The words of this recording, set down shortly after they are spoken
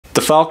The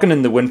Falcon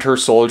and the Winter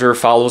Soldier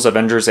follows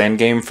Avengers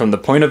Endgame from the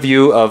point of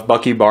view of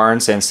Bucky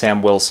Barnes and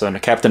Sam Wilson,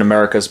 Captain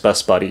America's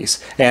best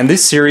buddies. And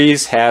this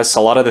series has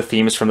a lot of the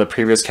themes from the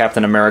previous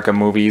Captain America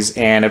movies,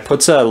 and it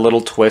puts a little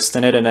twist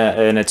in it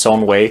in its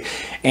own way.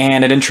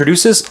 And it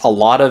introduces a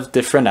lot of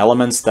different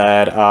elements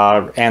that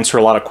answer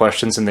a lot of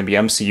questions in the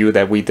MCU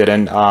that we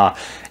didn't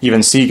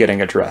even see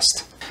getting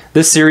addressed.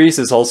 This series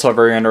is also a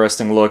very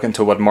interesting look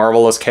into what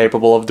Marvel is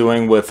capable of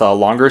doing with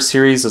longer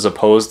series as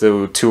opposed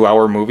to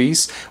 2-hour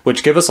movies,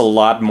 which give us a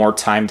lot more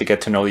time to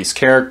get to know these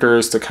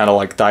characters, to kind of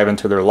like dive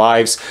into their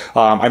lives.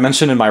 I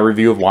mentioned in my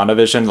review of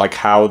WandaVision, like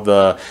how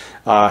the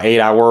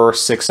 8-hour,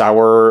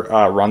 6-hour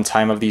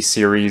runtime of these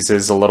series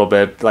is a little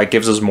bit like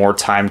gives us more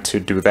time to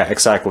do that,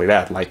 exactly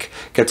that, like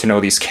get to know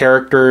these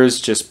characters,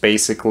 just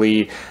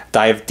basically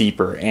dive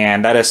deeper.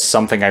 And that is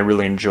something I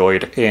really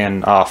enjoyed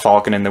in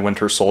Falcon and the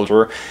Winter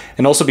Soldier,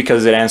 and also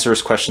because it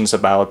answers questions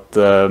about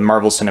the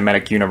Marvel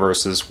Cinematic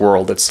Universe's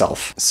world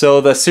itself.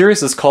 So the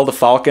series is called The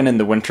Falcon and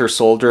the Winter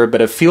Soldier,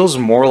 but it feels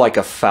more like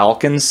a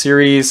Falcon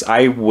series.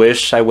 I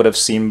wish I would have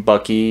seen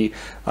Bucky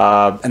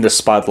in the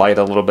spotlight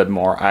a little bit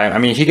more. I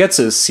mean, he gets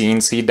his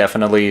scenes. He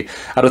definitely,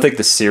 I don't think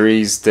the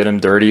series did him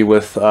dirty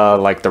with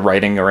like the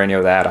writing or any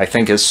of that. I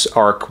think his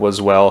arc was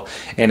well,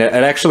 and it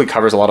actually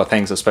covers a lot of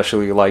things,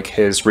 especially like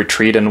his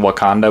retreat in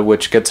Wakanda,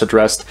 which gets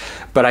addressed.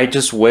 But I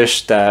just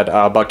wish that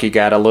Bucky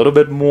got a little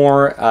bit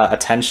more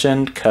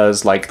attention,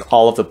 because like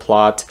all of the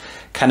plot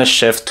kind of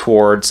shift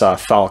towards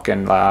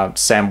Falcon,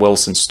 Sam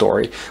Wilson's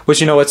story,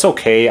 which, you know, it's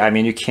okay. I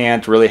mean, you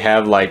can't really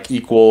have like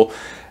equal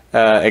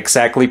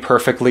exactly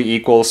perfectly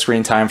equal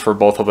screen time for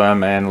both of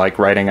them and like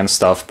writing and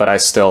stuff, but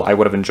I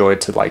would have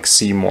enjoyed to like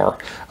see more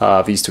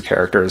of these two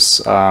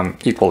characters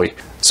equally.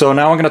 So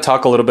now I'm going to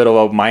talk a little bit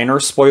about minor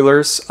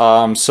spoilers.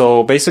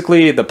 So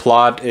basically the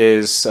plot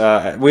is,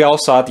 we all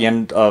saw at the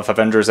end of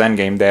Avengers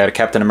Endgame that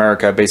Captain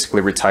America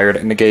basically retired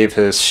and gave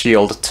his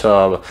shield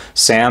to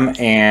Sam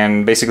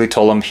and basically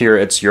told him, here,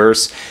 it's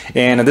yours.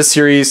 And in this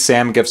series,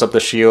 Sam gives up the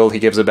shield, he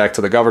gives it back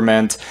to the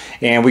government,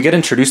 and we get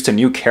introduced to a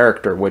new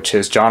character, which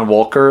is John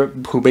Walker,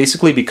 who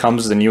basically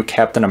becomes the new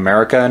Captain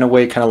America in a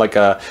way, kind of like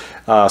a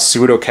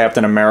pseudo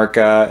Captain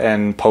America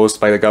and posed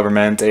by the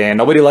government, and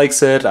nobody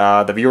likes it.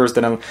 The viewers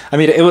didn't. I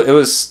mean, it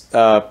was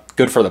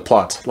good for the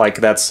plot. Like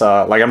that's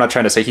like, I'm not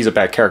trying to say he's a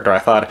bad character. I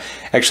thought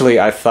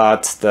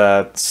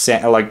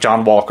that like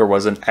John Walker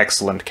was an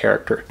excellent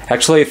character.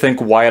 Actually, I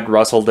think Wyatt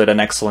Russell did an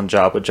excellent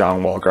job with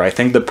John Walker. I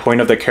think the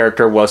point of the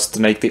character was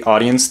to make the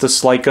audience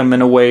dislike him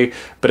in a way,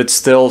 but it's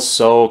still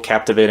so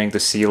captivating to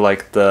see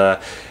like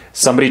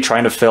somebody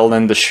trying to fill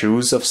in the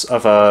shoes of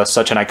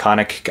such an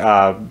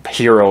iconic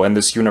hero in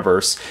this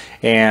universe,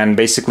 and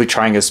basically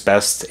trying his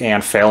best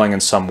and failing in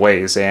some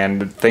ways.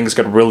 And things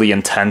got really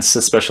intense,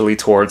 especially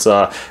towards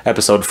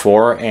episode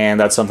 4, and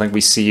that's something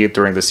we see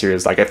during the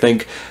series. Like, I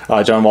think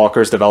John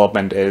Walker's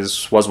development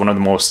was one of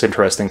the most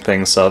interesting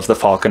things of The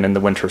Falcon and the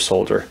Winter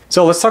Soldier.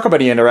 So let's talk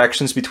about the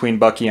interactions between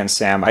Bucky and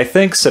Sam. I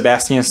think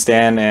Sebastian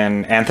Stan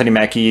and Anthony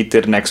Mackie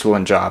did an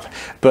excellent job,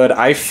 but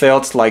I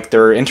felt like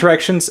their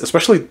interactions,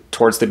 especially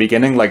towards the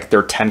beginning, like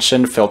their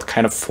tension felt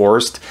kind of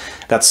forced.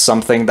 That's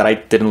something that I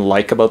didn't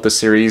like about the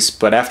series,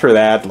 but after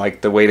that,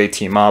 like the way they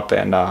team up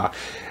and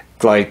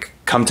like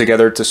come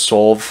together to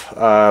solve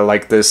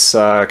like this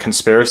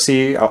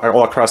conspiracy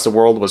all across the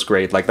world was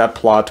great. Like that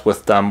plot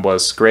with them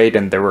was great,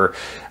 and there were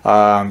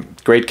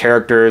great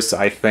characters.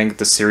 I think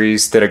the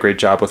series did a great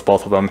job with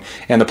both of them,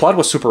 and the plot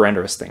was super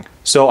interesting.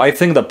 So I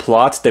think the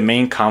plot, the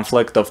main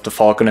conflict of The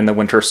Falcon and the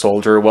Winter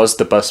Soldier, was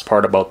the best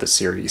part about the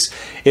series.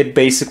 It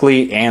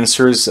basically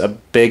answers a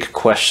big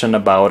question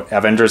about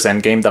Avengers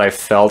Endgame that I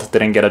felt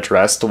didn't get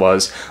addressed,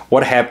 was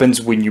what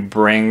happens when you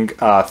bring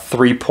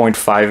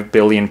 3.5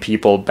 billion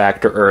people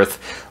back to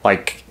Earth,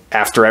 like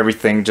after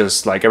everything,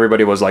 just like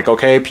everybody was like,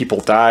 okay, people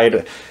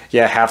died,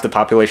 yeah, half the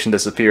population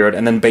disappeared,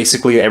 and then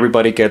basically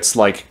everybody gets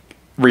like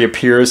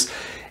reappears.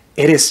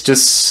 It is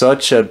just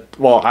such a,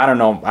 well, I don't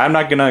know, I'm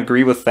not gonna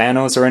agree with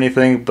Thanos or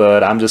anything,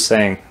 but I'm just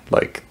saying,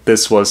 like,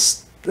 it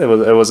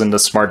wasn't a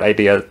smart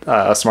idea,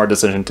 a smart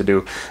decision to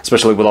do,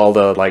 especially with all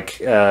the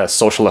like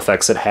social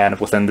effects it had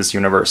within this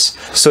universe.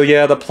 So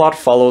yeah, the plot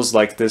follows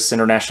like this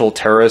international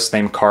terrorist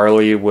named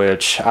Carly,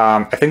 which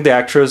I think the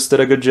actress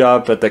did a good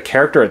job, but the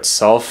character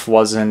itself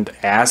wasn't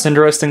as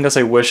interesting as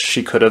I wish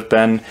she could have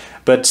been.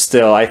 But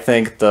still, I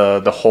think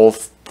the whole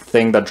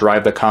thing that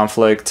drive the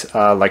conflict,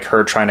 like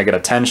her trying to get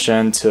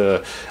attention,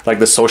 to like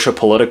the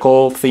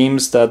social-political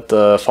themes that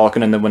the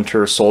Falcon and the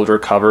Winter Soldier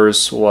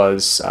covers,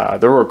 was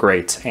they were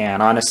great.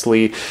 And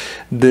honestly,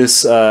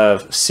 this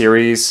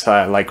series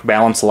like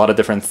balanced a lot of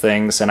different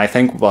things, and I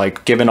think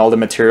like given all the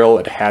material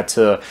it had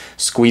to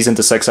squeeze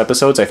into 6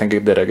 episodes, I think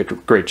it did a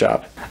great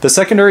job. The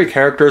secondary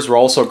characters were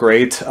also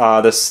great.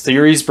 The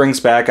series brings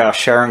back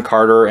Sharon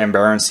Carter and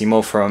Baron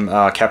Zemo from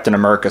Captain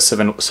America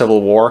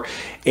Civil War,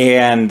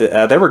 and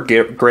they were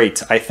great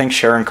great. I think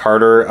Sharon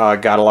Carter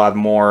got a lot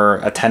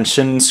more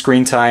attention,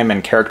 screen time,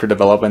 and character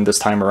development this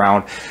time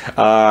around.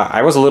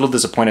 I was a little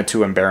disappointed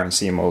too in Baron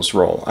Zemo's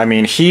role. I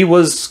mean, he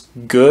was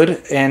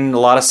good in a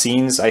lot of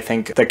scenes. I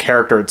think the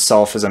character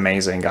itself is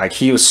amazing. Like,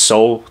 he was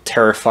so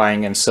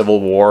terrifying in Civil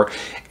War,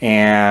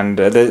 and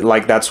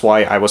that's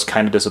why I was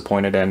kind of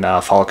disappointed in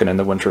Falcon and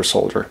the Winter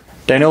Soldier.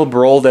 Daniel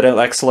Brühl did an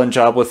excellent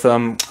job with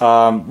him.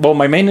 Well,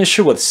 my main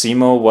issue with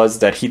Zemo was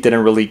that he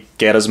didn't really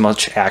get as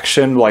much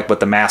action, like with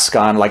the mask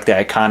on, like the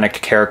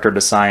iconic character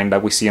design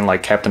that we see in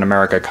like Captain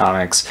America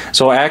comics.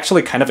 So I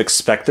actually kind of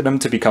expected him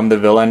to become the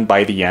villain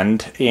by the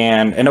end,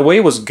 and in a way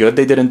it was good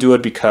they didn't do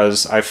it,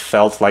 because I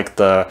felt like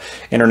the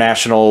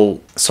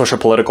international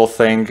socio-political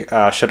thing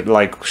should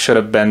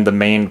have been the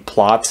main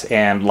plot,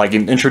 and like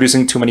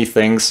introducing too many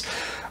things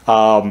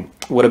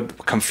would have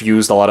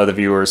confused a lot of the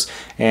viewers.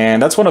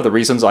 And that's one of the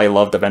reasons I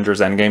loved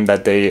Avengers Endgame,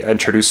 that they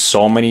introduced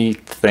so many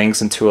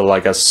things into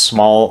a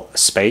small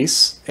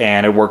space,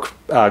 and it worked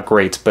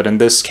great. But in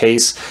this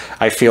case,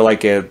 I feel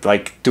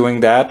like doing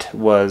that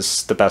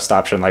was the best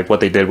option, like what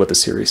they did with the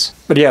series.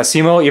 But yeah,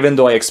 Zemo, even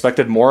though I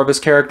expected more of his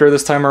character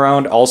this time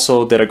around,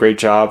 also did a great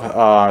job,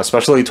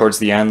 especially towards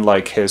the end.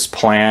 Like, his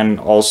plan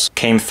also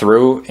came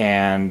through,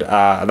 and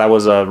that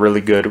was a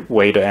really good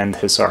way to end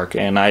his arc,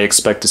 and I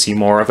expect to see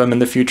more of him in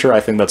the future. I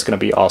think that's going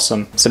to be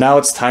awesome. So now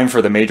it's time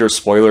for the major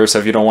spoilers. So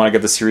if you don't want to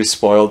get the series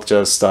spoiled,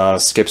 just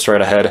skip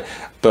straight ahead.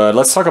 But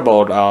let's talk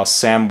about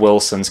Sam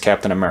Wilson's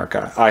Captain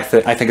America. I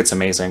think it's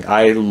amazing.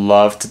 I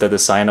loved the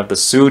design of the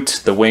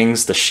suit, the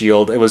wings, the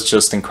shield. It was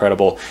just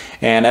incredible.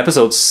 And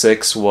episode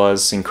 6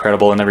 was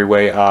incredible in every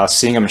way.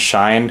 Seeing him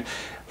shine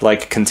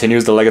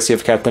continues the legacy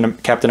of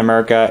Captain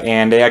America,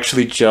 and they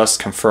actually just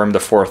confirmed the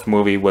 4th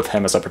movie with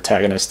him as a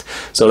protagonist.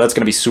 So that's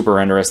going to be super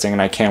interesting,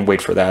 and I can't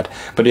wait for that.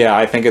 But yeah,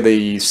 I think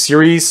the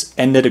series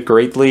ended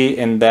greatly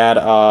in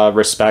that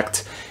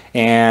respect,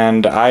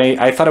 and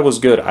I thought it was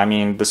good. I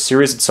mean, the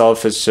series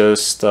itself is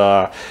just...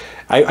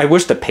 I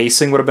wish the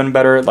pacing would have been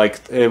better. Like,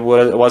 it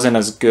wasn't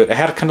as good. It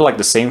had kind of like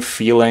the same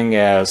feeling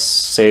as,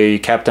 say,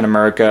 Captain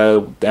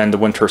America and the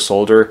Winter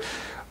Soldier,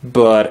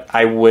 but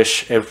I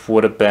wish it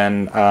would have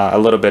been a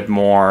little bit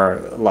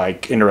more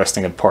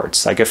interesting at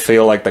parts. Like, I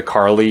feel like the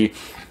Carly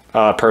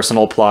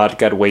personal plot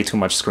got way too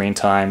much screen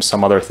time,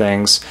 some other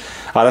things.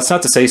 That's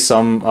not to say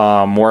some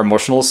more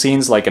emotional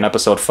scenes, like in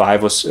episode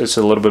 5, it's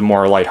a little bit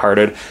more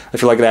lighthearted. I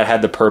feel like that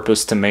had the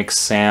purpose to make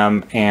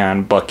Sam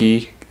and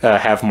Bucky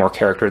have more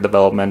character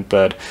development,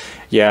 but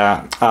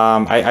yeah,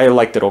 I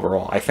liked it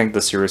overall. I think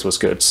the series was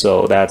good.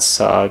 So that's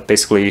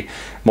basically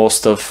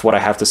most of what I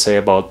have to say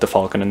about The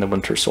Falcon and the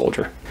Winter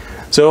Soldier.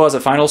 So as a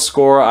final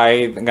score,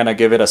 I'm gonna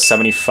give it a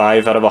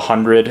 75 out of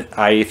 100.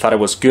 I thought it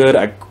was good,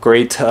 a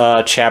great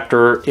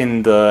chapter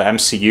in the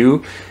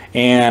MCU,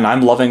 and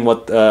I'm loving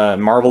what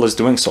Marvel is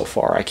doing so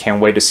far. I can't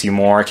wait to see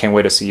more. I can't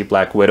wait to see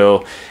Black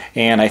Widow.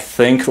 And I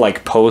think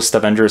post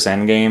Avengers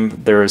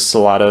Endgame, there's a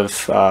lot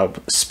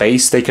of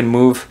space they can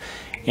move,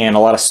 and a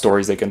lot of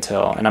stories they can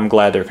tell. And I'm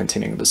glad they're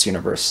continuing this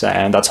universe.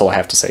 And that's all I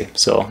have to say.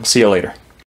 So see you later.